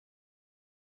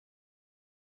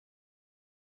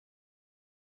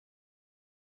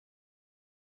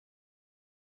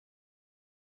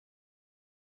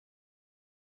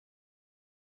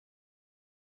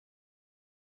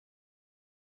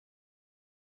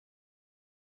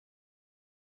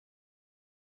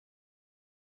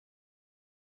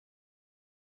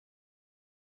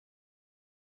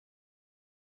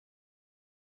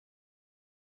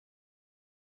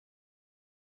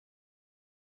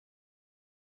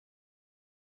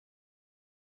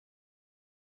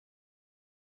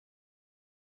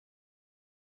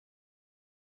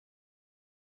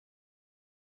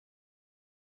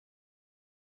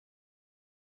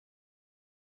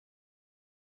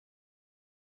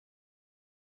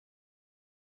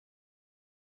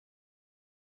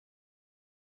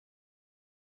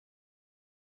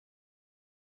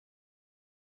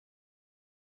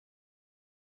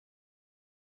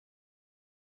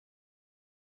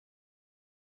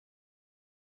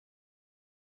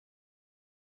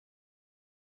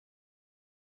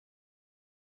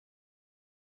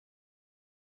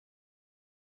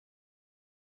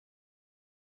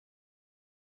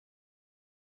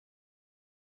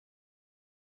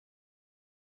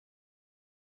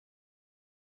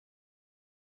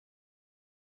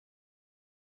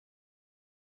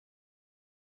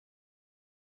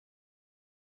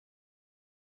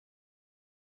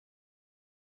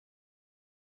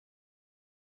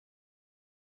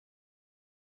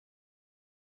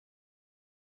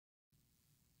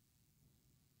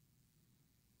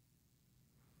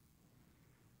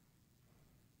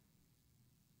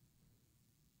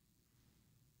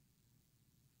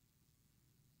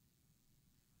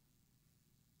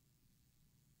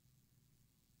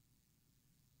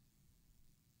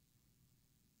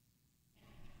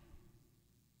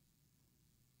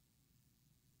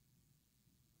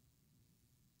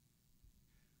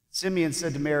Simeon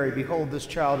said to Mary, "Behold, this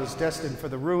child is destined for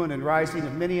the ruin and rising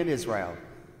of many in Israel,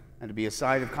 and to be a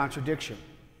sign of contradiction.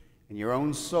 In your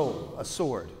own soul a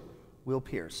sword will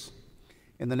pierce."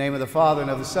 In the name of the Father,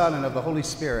 and of the Son, and of the Holy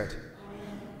Spirit.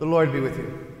 Amen. The Lord be with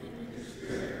you.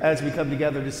 As we come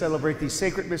together to celebrate these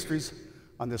sacred mysteries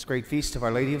on this great feast of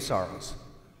Our Lady of Sorrows,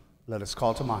 let us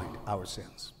call to mind our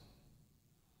sins.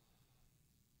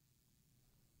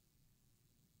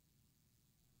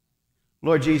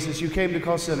 Lord Jesus, you came to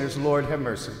call sinners. Lord, have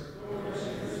mercy.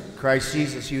 Christ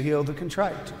Jesus, you heal the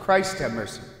contrite. Christ, have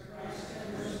mercy.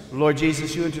 Lord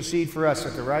Jesus, you intercede for us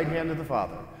at the right hand of the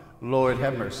Father. Lord,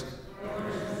 have mercy.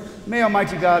 May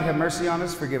Almighty God have mercy on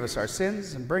us, forgive us our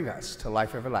sins, and bring us to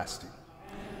life everlasting.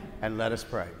 And let us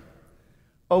pray.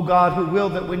 O God, who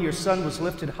willed that when your Son was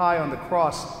lifted high on the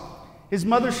cross, his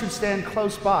mother should stand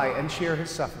close by and share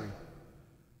his suffering,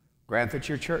 grant that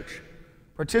your church,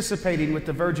 participating with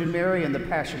the Virgin Mary in the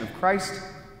passion of Christ,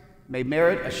 may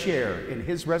merit a share in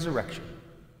his resurrection,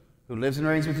 who lives and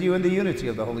reigns with you in the unity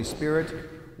of the Holy Spirit,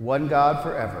 one God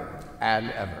forever and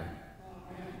ever.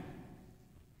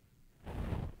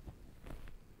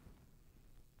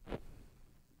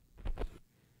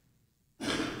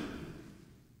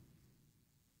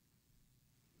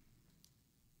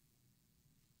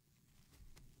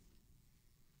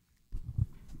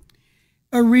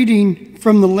 A reading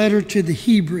from the letter to the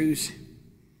Hebrews.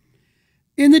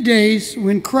 In the days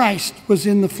when Christ was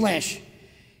in the flesh,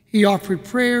 he offered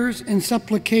prayers and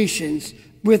supplications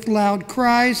with loud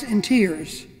cries and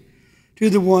tears to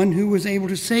the one who was able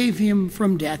to save him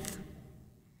from death.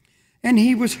 And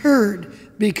he was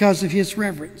heard because of his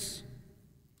reverence.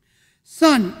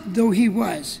 Son though he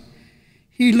was,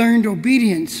 he learned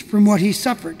obedience from what he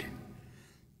suffered.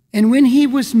 And when he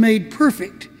was made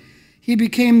perfect, he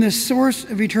became the source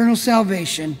of eternal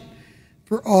salvation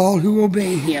for all who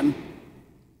obey him.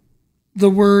 The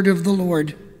word of the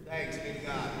Lord. Thanks be to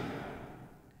God.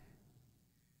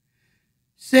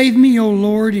 Save me, O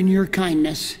Lord, in your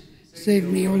kindness. Save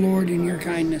me, O Lord, in your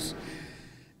kindness.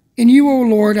 In you, O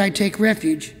Lord, I take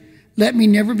refuge. Let me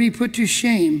never be put to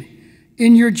shame.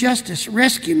 In your justice,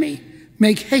 rescue me.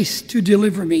 Make haste to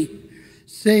deliver me.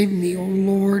 Save me, O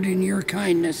Lord, in your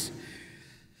kindness.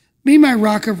 Be my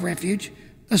rock of refuge,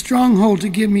 a stronghold to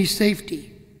give me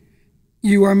safety.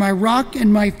 You are my rock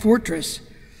and my fortress.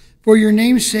 For your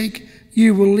name's sake,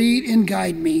 you will lead and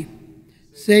guide me.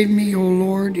 Save me, O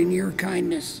Lord, in your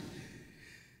kindness.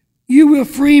 You will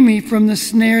free me from the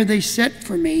snare they set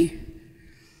for me.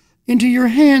 Into your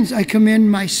hands I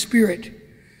commend my spirit.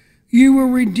 You will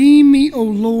redeem me, O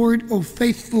Lord, O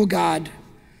faithful God.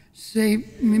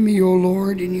 Save me, O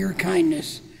Lord, in your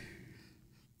kindness.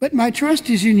 But my trust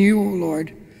is in you, O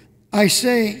Lord. I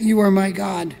say, you are my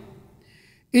God.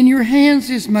 In your hands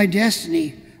is my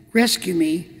destiny. Rescue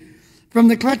me from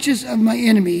the clutches of my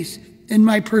enemies and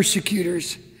my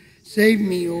persecutors. Save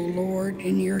me, O Lord,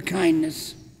 in your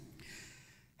kindness.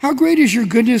 How great is your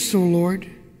goodness, O Lord,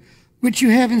 which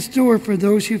you have in store for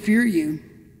those who fear you,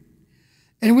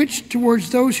 and which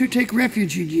towards those who take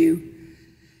refuge in you,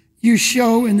 you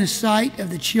show in the sight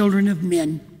of the children of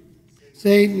men.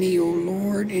 Save me, O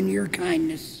Lord, in your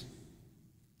kindness.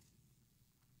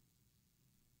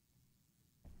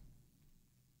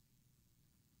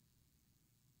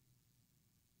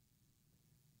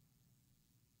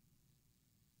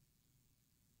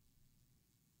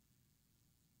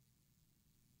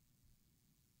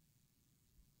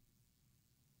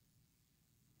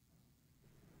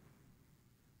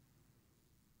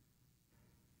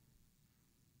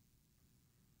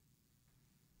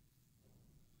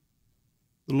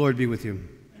 The Lord be with you.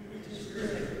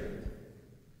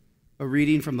 A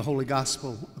reading from the Holy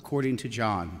Gospel according to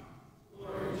John.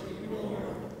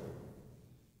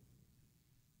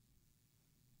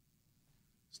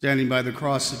 Standing by the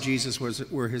cross of Jesus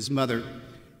were his mother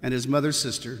and his mother's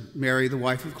sister, Mary, the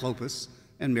wife of Clopas,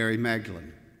 and Mary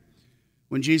Magdalene.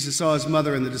 When Jesus saw his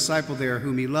mother and the disciple there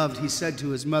whom he loved, he said to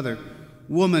his mother,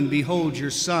 "Woman, behold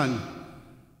your son."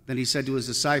 Then he said to his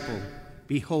disciple,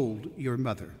 "Behold your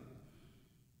mother."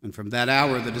 And from that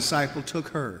hour the disciple took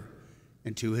her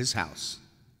into his house.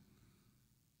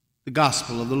 The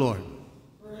Gospel of the Lord.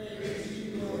 Praise to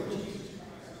you, Lord Jesus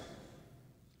Christ.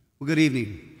 Well, good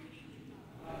evening.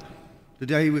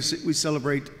 Today we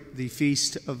celebrate the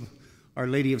feast of Our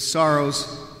Lady of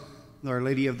Sorrows, Our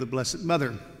Lady of the Blessed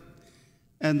Mother.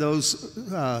 And those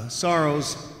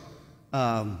sorrows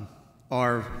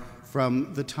are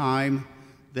from the time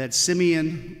that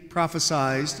Simeon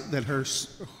prophesied that her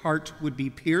heart would be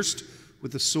pierced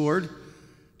with a sword,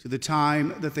 to the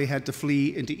time that they had to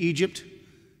flee into Egypt,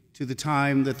 to the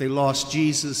time that they lost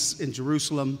Jesus in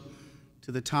Jerusalem,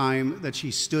 to the time that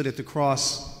she stood at the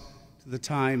cross, to the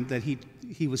time that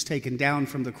he was taken down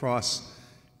from the cross,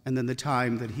 and then the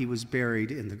time that he was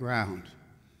buried in the ground.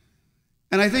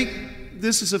 And I think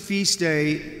this is a feast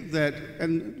day that,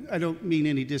 and I don't mean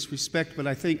any disrespect, but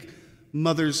I think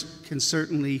mothers can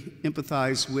certainly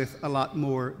empathize with a lot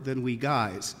more than we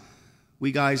guys.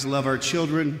 We guys love our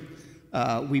children.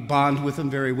 We bond with them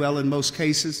very well in most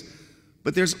cases.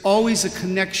 But there's always a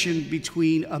connection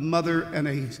between a mother and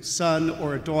a son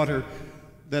or a daughter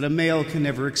that a male can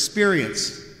never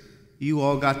experience. You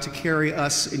all got to carry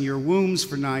us in your wombs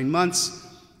for 9 months,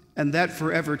 and that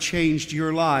forever changed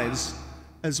your lives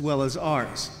as well as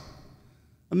ours.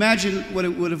 Imagine what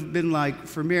it would have been like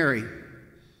for Mary.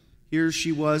 Here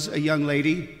she was, a young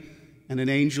lady, and an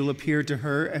angel appeared to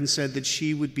her and said that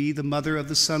she would be the mother of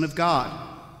the Son of God.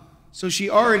 So she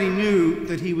already knew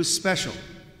that he was special,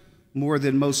 more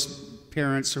than most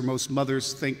parents or most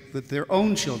mothers think that their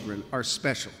own children are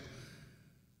special.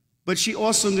 But she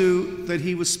also knew that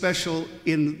he was special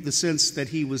in the sense that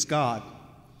he was God.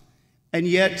 And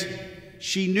yet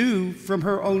she knew from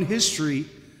her own history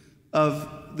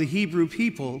of the Hebrew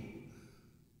people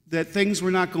that things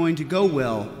were not going to go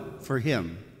well for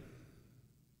him.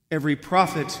 Every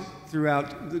prophet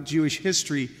throughout the Jewish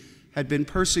history had been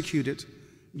persecuted.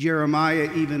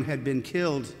 Jeremiah even had been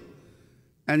killed.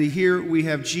 And here we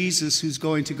have Jesus, who's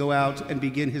going to go out and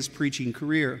begin his preaching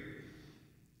career.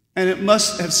 And it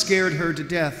must have scared her to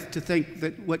death to think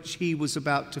that what he was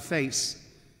about to face.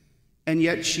 And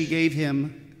yet she gave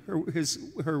him her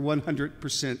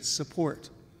 100% support.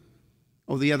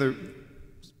 Oh, the other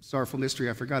sorrowful mystery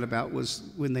I forgot about was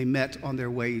when they met on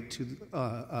their way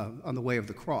on the way of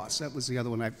the cross. That was the other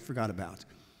one I forgot about.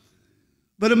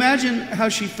 But imagine how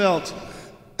she felt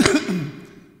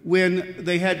when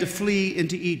they had to flee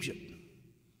into Egypt,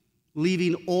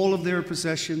 leaving all of their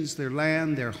possessions, their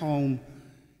land, their home,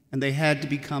 and they had to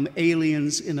become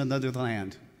aliens in another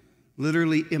land,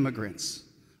 literally immigrants.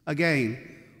 Again,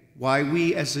 why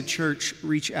we as a church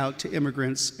reach out to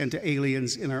immigrants and to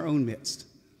aliens in our own midst.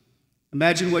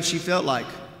 Imagine what she felt like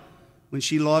when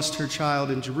she lost her child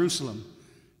in Jerusalem.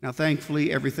 Now,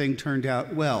 thankfully, everything turned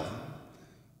out well,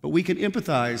 but we can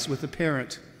empathize with a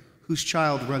parent whose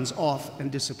child runs off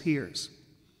and disappears.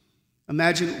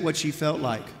 Imagine what she felt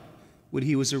like when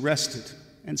he was arrested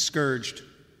and scourged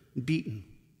and beaten.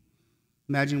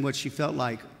 Imagine what she felt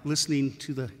like listening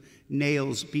to the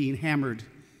nails being hammered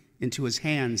into his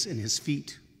hands and his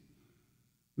feet.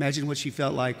 Imagine what she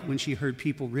felt like when she heard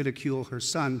people ridicule her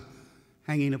son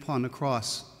hanging upon the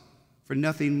cross for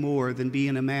nothing more than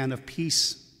being a man of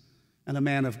peace and a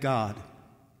man of God.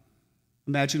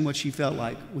 Imagine what she felt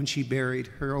like when she buried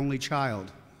her only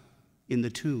child in the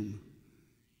tomb.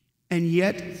 And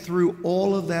yet, through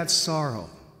all of that sorrow,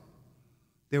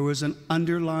 there was an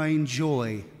underlying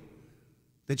joy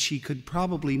that she could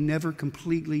probably never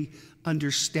completely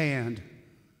understand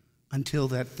until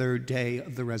that third day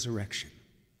of the resurrection.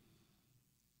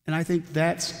 And I think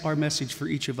that's our message for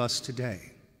each of us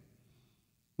today.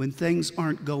 When things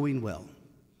aren't going well,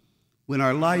 when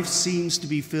our life seems to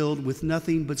be filled with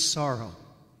nothing but sorrow,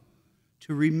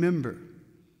 to remember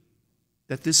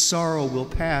that this sorrow will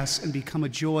pass and become a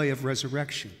joy of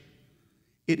resurrection.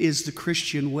 It is the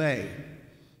Christian way.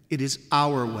 It is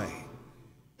our way.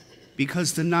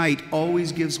 Because the night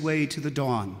always gives way to the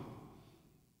dawn.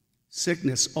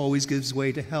 Sickness always gives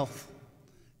way to health.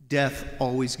 Death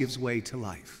always gives way to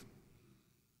life.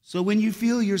 So when you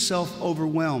feel yourself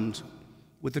overwhelmed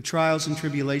with the trials and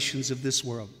tribulations of this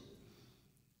world,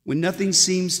 when nothing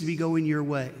seems to be going your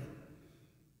way,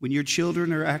 when your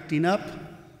children are acting up,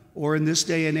 or in this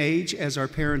day and age, as our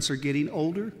parents are getting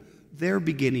older, they're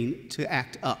beginning to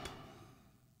act up,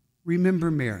 remember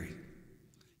Mary.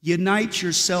 Unite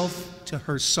yourself to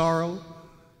her sorrow,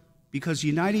 because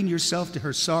uniting yourself to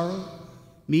her sorrow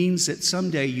means that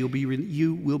someday you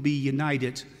will be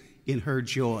united in her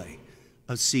joy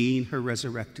of seeing her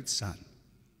resurrected son.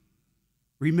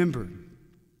 Remember,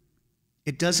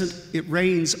 it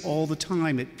rains all the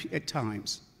time at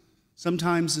times.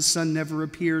 Sometimes the sun never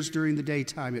appears during the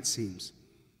daytime, it seems.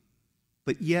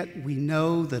 But yet we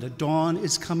know that a dawn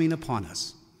is coming upon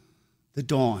us, the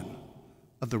dawn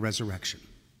of the resurrection.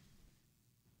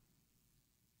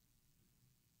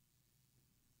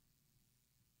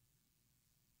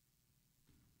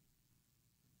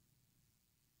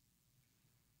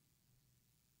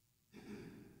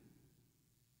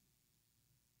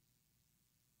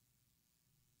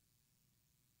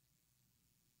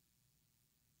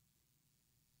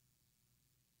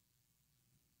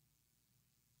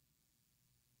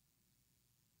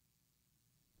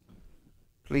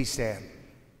 Please stand.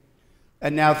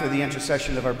 And now, through the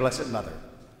intercession of our Blessed Mother,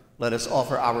 let us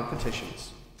offer our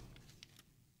petitions.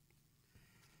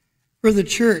 For the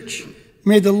Church,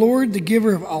 may the Lord, the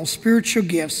giver of all spiritual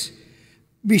gifts,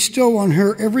 bestow on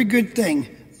her every good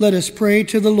thing. Let us pray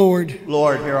to the Lord.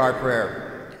 Lord, hear our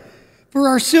prayer. For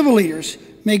our civil leaders,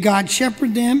 may God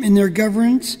shepherd them in their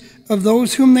governance of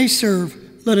those whom they serve.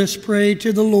 Let us pray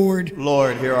to the Lord.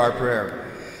 Lord, hear our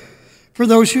prayer. For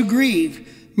those who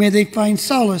grieve, may they find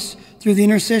solace through the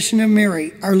intercession of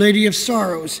Mary, Our Lady of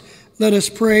Sorrows. Let us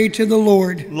pray to the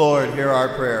Lord. Lord, hear our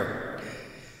prayer.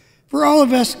 For all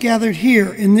of us gathered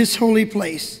here in this holy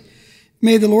place,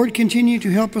 may the Lord continue to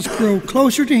help us grow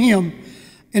closer to him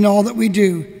in all that we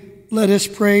do. Let us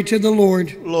pray to the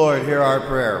Lord. Lord, hear our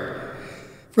prayer.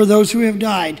 For those who have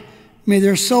died, may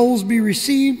their souls be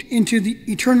received into the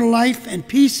eternal life and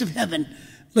peace of heaven.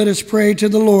 Let us pray to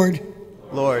the Lord.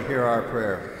 Lord, hear our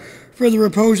prayer. For the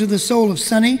repose of the soul of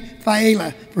Sonny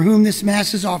Faela, for whom this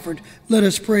Mass is offered, let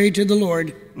us pray to the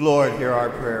Lord. Lord, hear our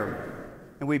prayer.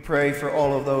 And we pray for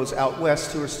all of those out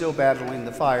west who are still battling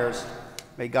the fires.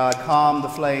 May God calm the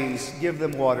flames, give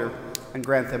them water, and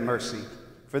grant them mercy.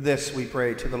 For this we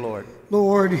pray to the Lord.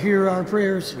 Lord, hear our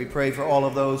prayers. We pray for all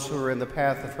of those who are in the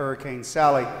path of Hurricane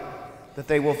Sally, that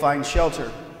they will find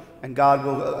shelter, and God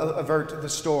will avert the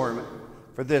storm.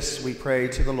 For this we pray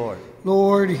to the Lord.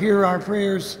 Lord, hear our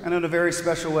prayers. And in a very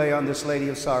special way on this Lady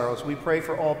of Sorrows, we pray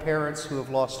for all parents who have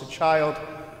lost a child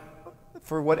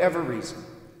for whatever reason,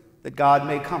 that God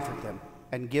may comfort them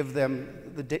and give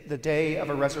them the day of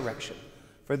a resurrection.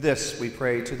 For this we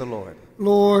pray to the Lord.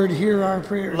 Lord, hear our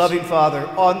prayers. Loving Father,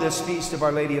 on this feast of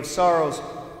Our Lady of Sorrows,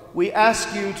 we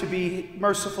ask you to be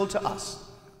merciful to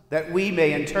us, that we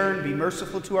may in turn be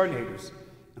merciful to our neighbors.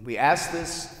 And we ask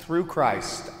this through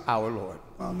Christ our Lord.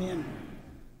 Amen.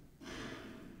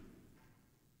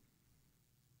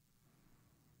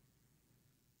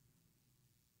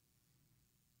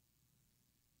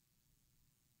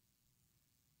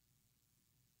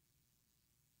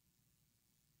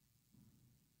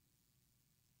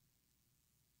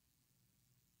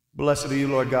 Blessed are you,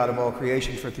 Lord God of all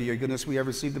creation, for through your goodness we have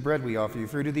received the bread we offer you,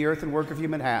 fruit of the earth and work of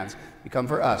human hands. Become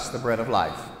for us the bread of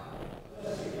life.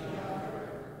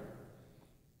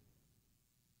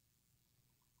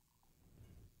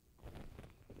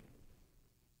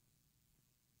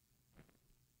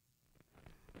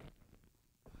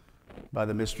 By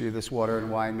the mystery of this water and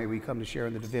wine, may we come to share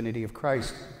in the divinity of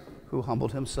Christ, who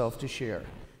humbled himself to share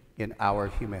in our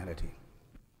humanity.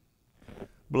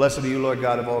 Blessed are you, Lord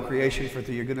God of all creation, for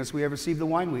through your goodness we have received the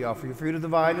wine we offer you, fruit of the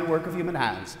vine and work of human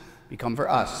hands. Become for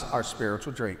us our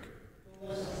spiritual drink.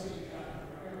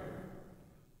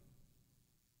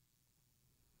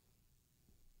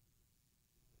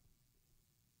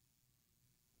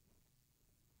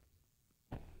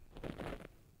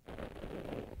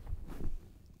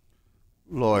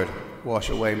 Lord, wash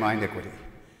away my iniquity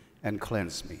and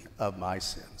cleanse me of my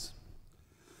sins.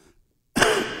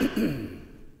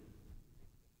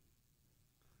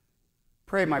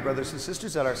 Pray, my brothers and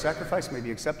sisters, that our sacrifice may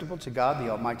be acceptable to God, the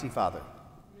Almighty Father.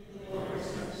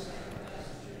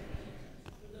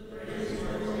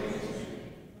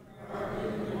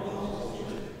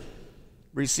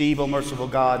 Receive, O merciful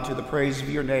God, to the praise of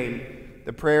your name,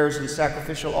 the prayers and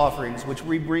sacrificial offerings which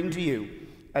we bring to you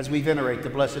as we venerate the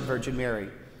Blessed Virgin Mary,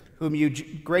 whom you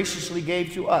graciously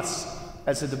gave to us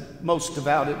as the most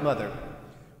devoted mother,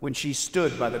 when she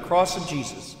stood by the cross of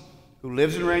Jesus, who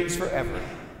lives and reigns forever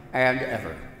and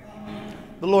ever.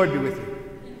 The Lord be with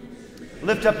you.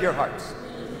 Lift up your hearts.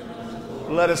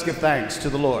 Let us give thanks to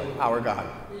the Lord our God.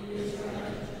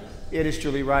 It is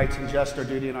truly right and just, our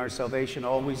duty and our salvation,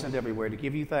 always and everywhere, to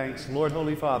give you thanks, Lord,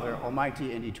 Holy Father,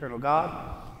 Almighty and eternal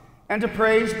God, and to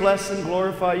praise, bless, and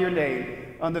glorify your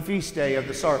name on the feast day of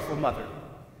the Sorrowful Mother.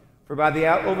 For by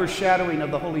the overshadowing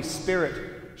of the Holy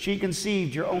Spirit, she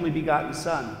conceived your only begotten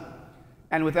Son,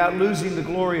 and without losing the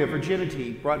glory of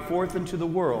virginity, brought forth into the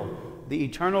world the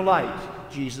eternal light,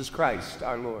 Jesus Christ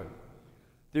our Lord.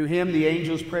 Through him the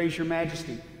angels praise your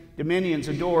majesty, dominions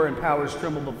adore, and powers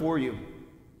tremble before you.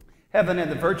 Heaven and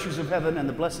the virtues of heaven and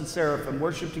the blessed seraphim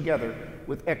worship together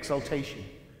with exultation.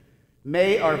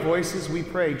 May our voices, we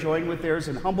pray, join with theirs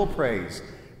in humble praise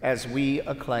as we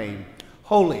acclaim,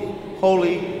 Holy,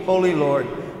 holy, holy Lord,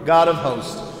 God of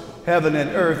hosts, heaven and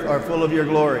earth are full of your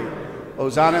glory.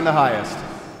 Hosanna in the highest.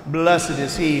 Blessed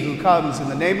is he who comes in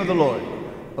the name of the Lord.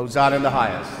 Hosanna in the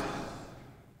highest.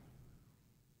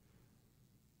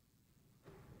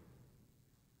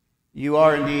 You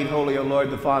are indeed holy, O Lord,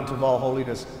 the font of all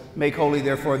holiness. Make holy,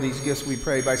 therefore, these gifts, we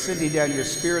pray, by sending down your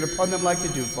Spirit upon them like the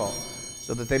dewfall,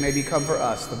 so that they may become for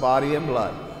us the body and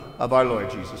blood of our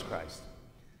Lord Jesus Christ.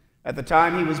 At the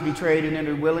time he was betrayed and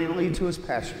entered willingly into his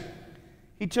passion,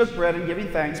 he took bread and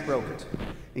giving thanks, broke it,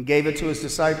 and gave it to his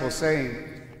disciples,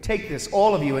 saying, "Take this,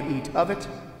 all of you, and eat of it,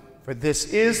 for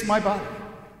this is my body,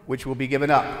 which will be given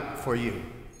up for you."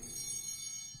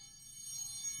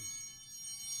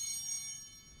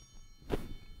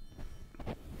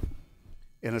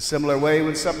 In a similar way,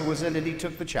 when supper was ended, he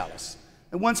took the chalice,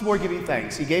 and once more giving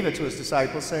thanks, he gave it to his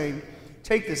disciples, saying,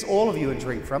 "Take this, all of you, and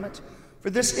drink from it, for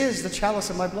this is the chalice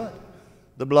of my blood,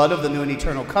 the blood of the new and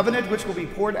eternal covenant, which will be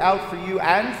poured out for you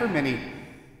and for many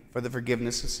for the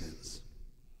forgiveness of sins.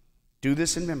 Do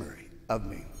this in memory of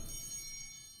me."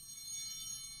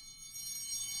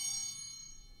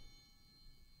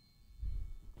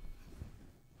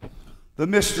 The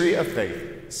mystery of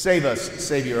faith. Save us,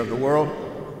 Savior of the world.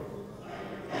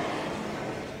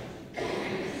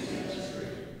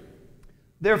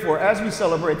 Therefore, as we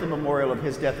celebrate the memorial of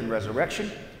his death and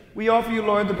resurrection, we offer you,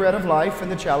 Lord, the bread of life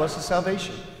and the chalice of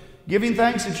salvation, giving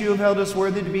thanks that you have held us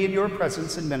worthy to be in your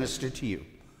presence and minister to you.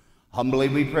 Humbly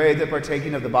we pray that,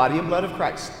 partaking of the body and blood of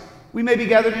Christ, we may be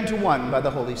gathered into one by the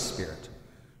Holy Spirit.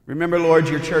 Remember, Lord,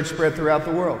 your church spread throughout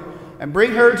the world, and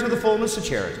bring her to the fullness of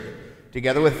charity,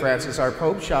 together with Francis our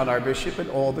Pope, John our Bishop, and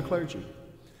all the clergy.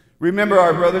 Remember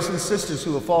our brothers and sisters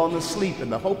who have fallen asleep in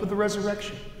the hope of the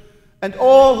resurrection, and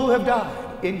all who have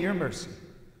died in your mercy.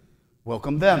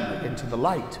 Welcome them into the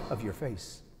light of your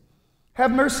face.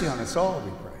 Have mercy on us all,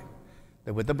 we pray,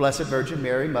 that with the Blessed Virgin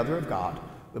Mary, Mother of God,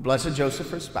 with Blessed Joseph,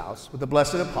 her spouse, with the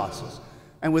blessed apostles,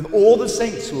 and with all the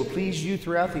saints who will please you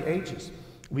throughout the ages,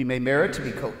 we may merit to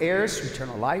be co-heirs to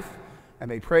eternal life, and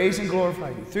may praise and glorify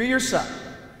you through your Son,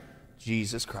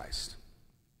 Jesus Christ.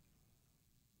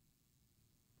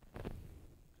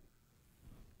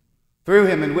 Through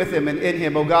him and with him and in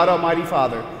him, O God, Almighty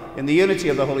Father, in the unity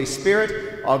of the Holy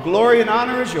Spirit, all glory and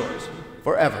honor is yours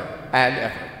forever and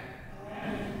ever.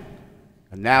 Amen.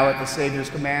 And now at the Savior's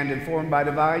command, informed by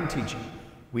divine teaching,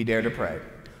 we dare to pray.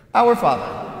 Our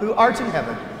Father, who art in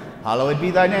heaven, hallowed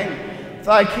be thy name.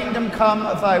 Thy kingdom come,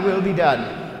 thy will be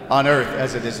done, on earth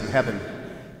as it is in heaven.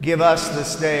 Give us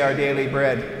this day our daily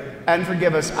bread, and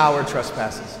forgive us our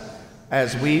trespasses,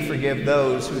 as we forgive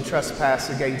those who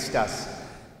trespass against us.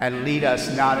 And lead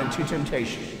us not into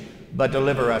temptation, but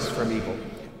deliver us from evil.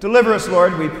 Deliver us,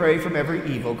 Lord, we pray, from every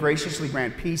evil. Graciously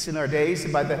grant peace in our days,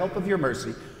 and by the help of your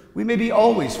mercy, we may be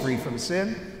always free from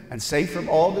sin and safe from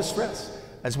all distress,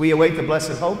 as we await the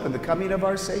blessed hope and the coming of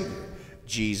our Savior,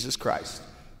 Jesus Christ.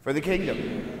 For the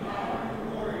kingdom,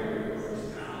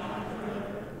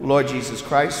 Lord Jesus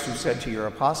Christ, who said to your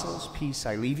apostles, "Peace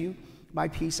I leave you, my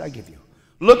peace I give you.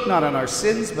 Look not on our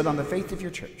sins, but on the faith of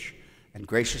your church, and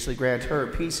graciously grant her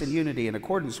peace and unity in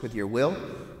accordance with your will,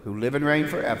 who live and reign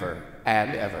forever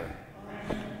and ever."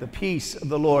 Amen. The peace of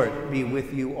the Lord be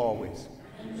with you always.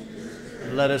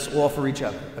 And let us offer each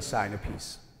other a sign of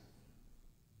peace.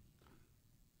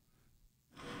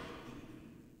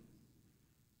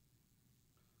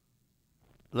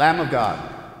 Lamb of God,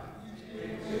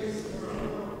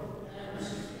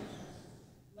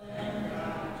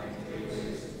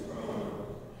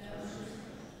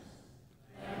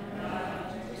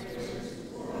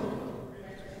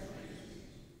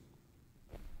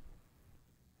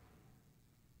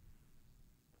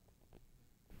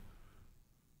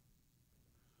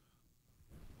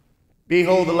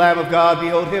 behold the Lamb of God,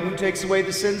 behold him who takes away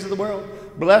the sins of the world.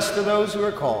 Blessed are those who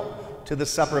are called to the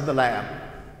supper of the Lamb.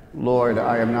 Lord,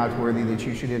 I am not worthy that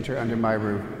you should enter under my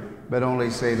roof, but only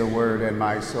say the word, and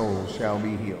my soul shall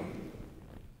be healed.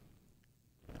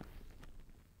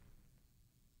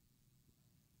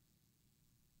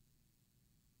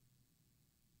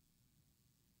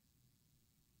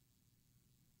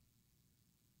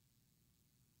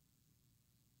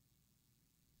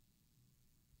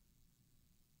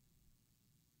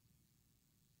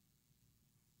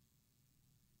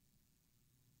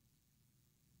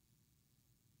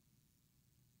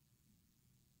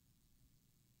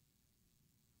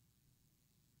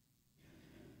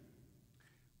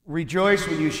 Rejoice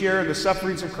when you share in the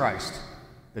sufferings of Christ,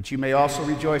 that you may also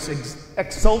rejoice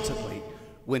exultantly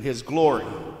when his glory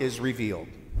is revealed.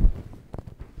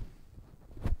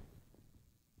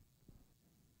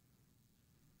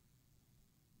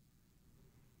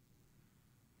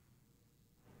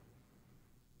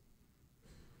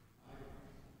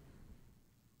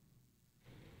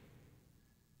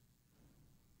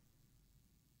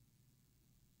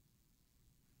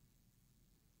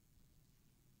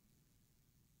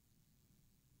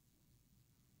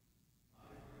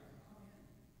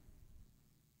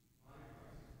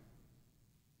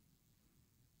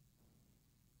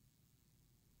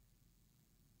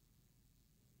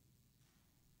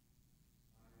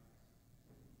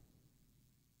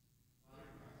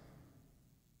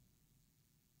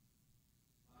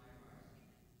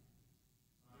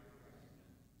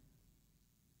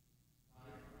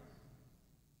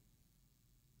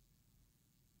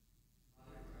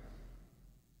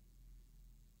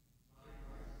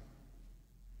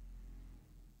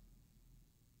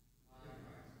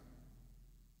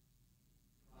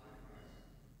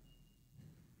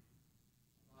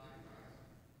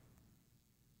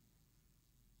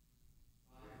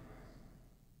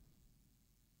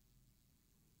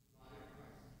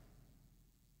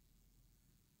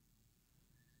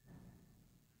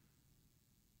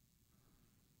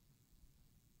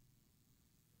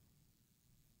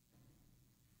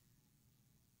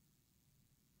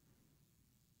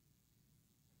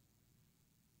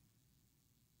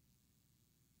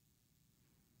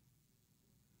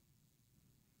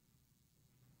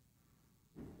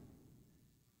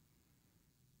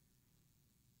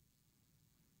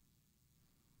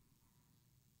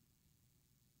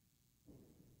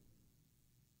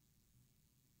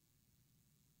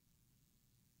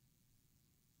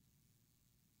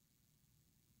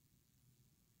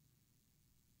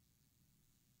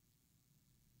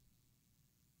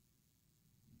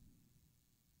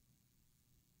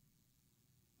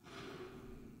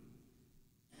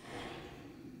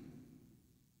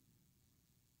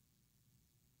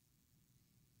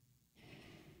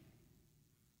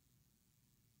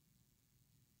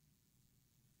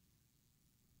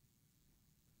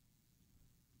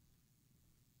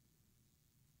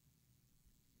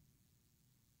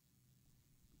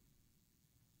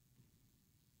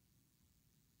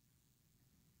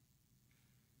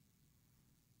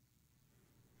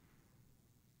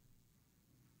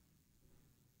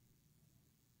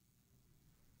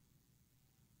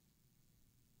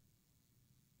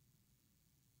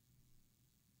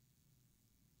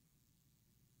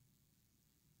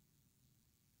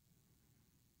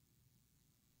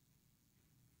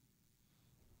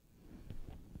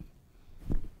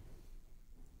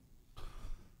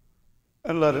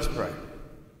 And let us pray.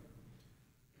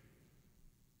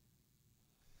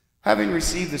 Having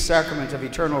received the sacrament of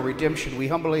eternal redemption, we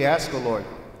humbly ask, O Lord,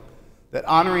 that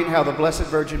honoring how the Blessed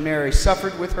Virgin Mary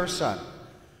suffered with her Son,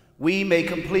 we may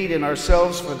complete in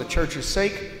ourselves for the Church's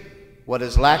sake what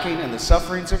is lacking in the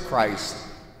sufferings of Christ,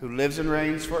 who lives and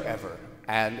reigns forever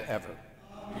and ever.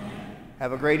 Amen.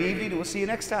 Have a great evening, and we'll see you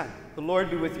next time. The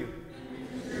Lord be with you.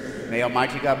 May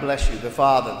Almighty God bless you, the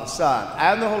Father, the Son,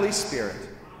 and the Holy Spirit.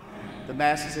 Amen. The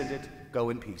Mass is ended. Go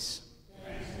in peace.